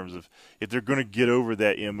the terms of if they're going to get over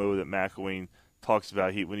that MO that McElwain talks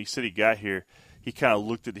about. When he said he got here, he kind of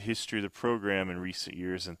looked at the history of the program in recent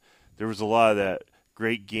years, and there was a lot of that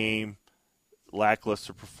great game,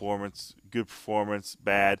 lackluster performance, good performance,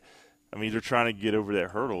 bad. I mean, they're trying to get over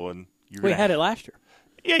that hurdle, and we had it last year.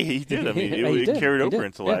 Yeah, he did. I mean, it carried over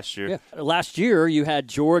into last year. Yeah. Last year, you had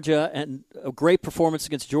Georgia and a great performance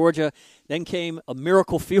against Georgia. Then came a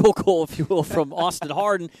miracle field goal, if you will, from Austin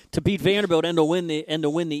Hardin to beat Vanderbilt and to win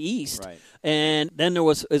the East. Right. And then there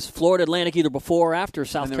was Florida Atlantic either before or after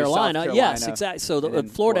South Carolina. Yes, exactly. So the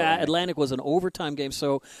Florida Atlantic was an overtime game.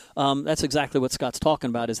 So that's exactly what Scott's talking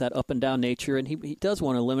about, is that up and down nature. And he does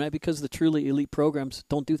want to eliminate because the truly elite programs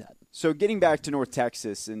don't do that. So getting back to North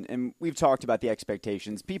Texas, and we've talked about the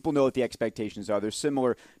expectations. People know what the expectations are. They're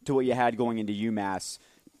similar to what you had going into UMass.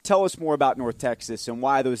 Tell us more about North Texas and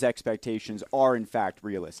why those expectations are, in fact,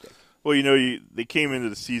 realistic. Well, they came into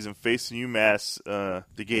the season facing UMass,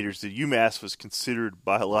 the Gators. The UMass was considered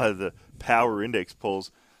by a lot of the power index polls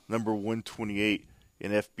number 128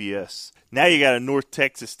 in FBS. Now you got a North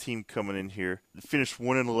Texas team coming in here. They finished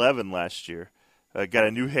 1-11 last year. Got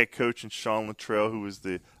a new head coach in Sean Luttrell, who was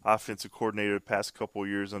the offensive coordinator the past couple of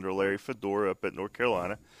years under Larry Fedora up at North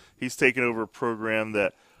Carolina. He's taken over a program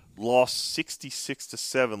that lost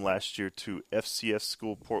 66-7 last year to FCS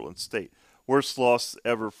school Portland State. Worst loss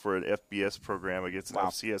ever for an FBS program against an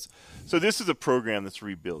FCS. So this is a program that's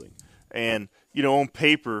rebuilding. And, on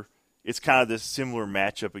paper, it's kind of this similar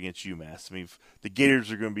matchup against UMass. I mean, the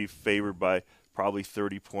Gators are going to be favored by probably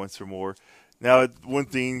 30 points or more. Now, one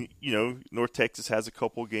thing, North Texas has a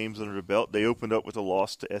couple of games under the belt. They opened up with a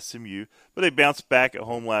loss to SMU, but they bounced back at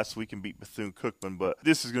home last week and beat Bethune-Cookman. But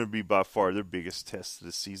this is going to be by far their biggest test of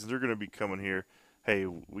the season. They're going to be coming here, hey,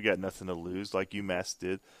 we got nothing to lose, like UMass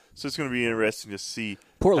did. So it's going to be interesting to see.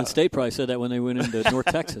 Portland State probably said that when they went into North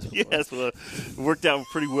Texas. Yes, well, it worked out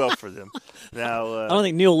pretty well for them. Now, I don't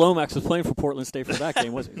think Neil Lomax was playing for Portland State for that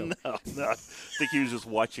game, was he? No. I think he was just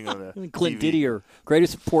watching on the Clint TV. Didier,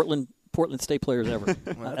 greatest Portland State players ever,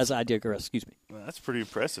 as I digress. Excuse me. Well, that's pretty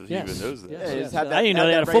impressive. He even knows that. Yes. I didn't know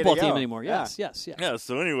they had a football team anymore. Yes. Yeah,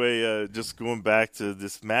 so anyway, just going back to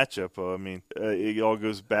this matchup, it all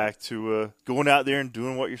goes back to going out there and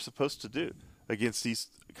doing what you're supposed to do against these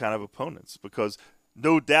kind of opponents, because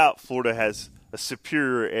no doubt Florida has a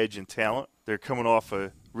superior edge in talent. They're coming off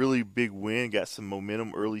a really big win, got some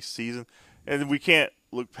momentum early season, and we can't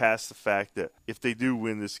look past the fact that if they do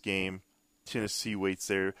win this game, Tennessee waits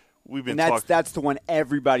there. That's the one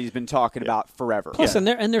everybody's been talking about forever. Plus, and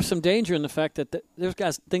there's some danger in the fact that there's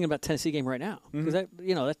guys thinking about Tennessee game right now, because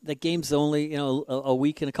that game's only a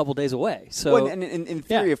week and a couple days away. So, and in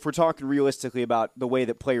theory, if we're talking realistically about the way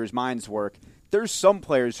that players' minds work, there's some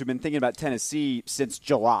players who've been thinking about Tennessee since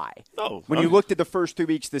July. When you looked at the first 3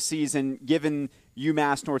 weeks of the season, given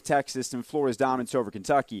UMass, North Texas, and Florida's dominance over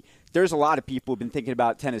Kentucky, there's a lot of people who've been thinking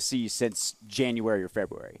about Tennessee since January or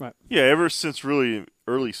February. Right. Yeah, ever since really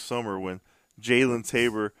early summer when Jalen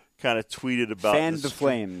Tabor kind of tweeted about Fanned the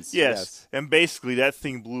flames. Yes, and basically that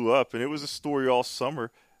thing blew up, and it was a story all summer,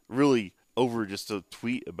 really over just a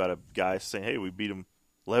tweet about a guy saying, hey, we beat them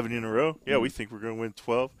 11 in a row. Yeah, we think we're going to win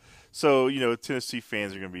 12. So, Tennessee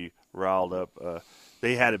fans are going to be riled up.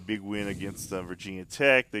 They had a big win against Virginia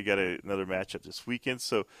Tech. They got another matchup this weekend.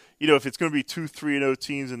 So, if it's going to be 2 3-0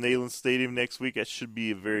 teams in Neyland Stadium next week, that should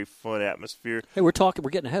be a very fun atmosphere. Hey, we're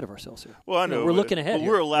getting ahead of ourselves here. Well, I know. We're looking ahead. But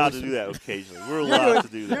we're allowed to do that occasionally. We're allowed to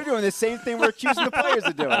do that. You're doing the same thing we're accusing the players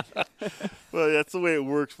of doing. Well, that's the way it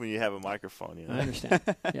works when you have a microphone. I understand.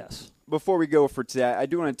 Yes. Before we go for today, I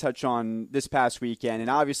do want to touch on this past weekend. And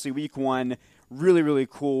obviously, week one, really, really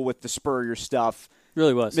cool with the Spurrier stuff.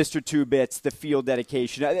 Really was. Mr. Two Bits, the field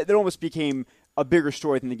dedication. That almost became a bigger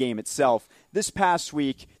story than the game itself. This past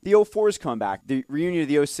week, the 04's come back. The reunion of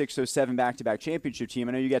the 06-07 back-to-back championship team.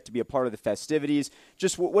 I know you got to be a part of the festivities.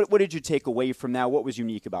 Just what did you take away from that? What was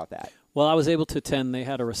unique about that? Well, I was able to attend. They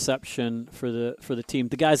had a reception for the team.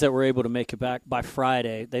 The guys that were able to make it back by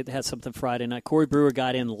Friday, they had something Friday night. Corey Brewer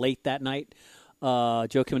got in late that night. Joe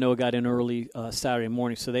Kimanoa got in early Saturday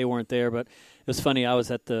morning, so they weren't there. But it was funny. I was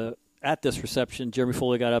at this reception. Jeremy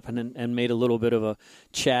Foley got up and made a little bit of a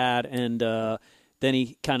chat, and Then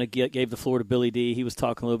he kind of gave the floor to Billy D. He was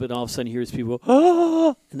talking a little bit, and all of a sudden he hears people,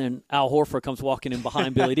 ah! And then Al Horford comes walking in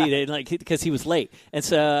behind Billy D. Because he was late. And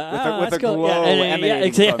so, with a glow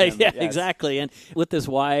emanating from him. Yes. Exactly. And with his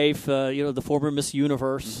wife, the former Miss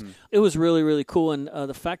Universe, it was really, really cool. And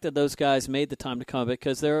the fact that those guys made the time to come,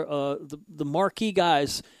 because they're the marquee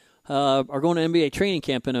guys are going to NBA training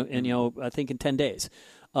camp in I think in 10 days.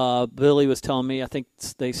 Billy was telling me, I think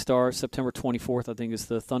they start September 24th, I think is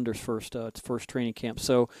the Thunder's first training camp.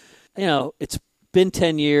 So, it's been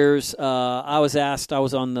 10 years. I was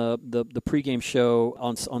on the pregame show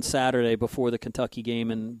on Saturday before the Kentucky game,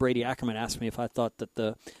 and Brady Ackerman asked me if I thought that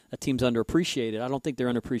the team's underappreciated. I don't think they're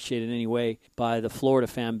underappreciated in any way by the Florida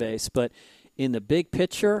fan base. But in the big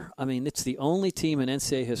picture, I mean, it's the only team in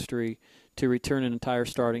NCAA history to return an entire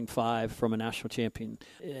starting five from a national champion.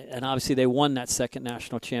 And obviously they won that second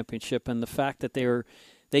national championship. And the fact that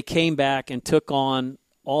they came back and took on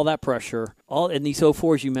all that pressure, all in these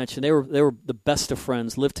 04s you mentioned, they were the best of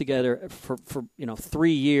friends, lived together for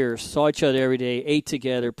 3 years, saw each other every day, ate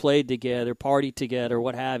together, played together, partied together,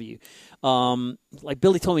 what have you. Like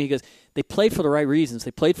Billy told me, he goes, they played for the right reasons.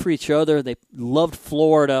 They played for each other. They loved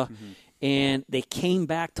Florida. And they came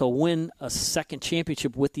back to win a second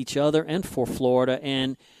championship with each other and for Florida.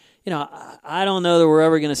 And, I don't know that we're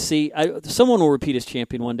ever going to see – someone will repeat as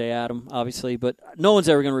champion one day, Adam, obviously. But no one's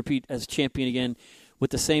ever going to repeat as champion again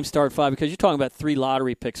with the same start five, because you're talking about 3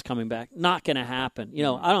 lottery picks coming back. Not going to happen.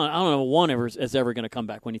 I don't know one is ever going to come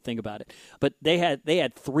back when you think about it. But they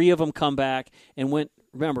had 3 of them come back and went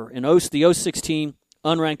 – remember, in the 06 team,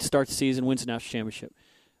 unranked to start the season, wins the national championship.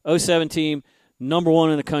 07 team, number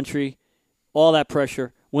 1 in the country. All that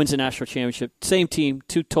pressure, wins a national championship. Same team,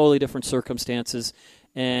 2 totally different circumstances.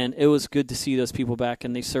 And it was good to see those people back.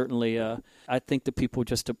 And they certainly, I think the people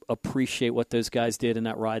just appreciate what those guys did in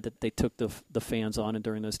that ride that they took the fans on and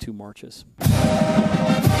during those 2 marches.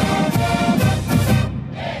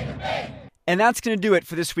 And that's going to do it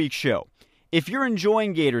for this week's show. If you're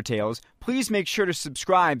enjoying Gator Tales, please make sure to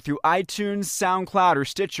subscribe through iTunes, SoundCloud, or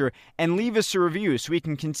Stitcher, and leave us a review so we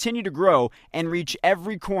can continue to grow and reach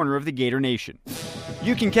every corner of the Gator Nation.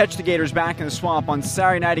 You can catch the Gators back in the swamp on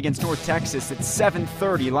Saturday night against North Texas at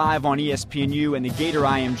 7:30 live on ESPNU and the Gator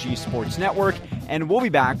IMG Sports Network, and we'll be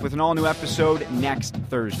back with an all-new episode next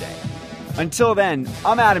Thursday. Until then,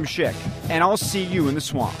 I'm Adam Schick, and I'll see you in the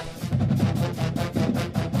swamp.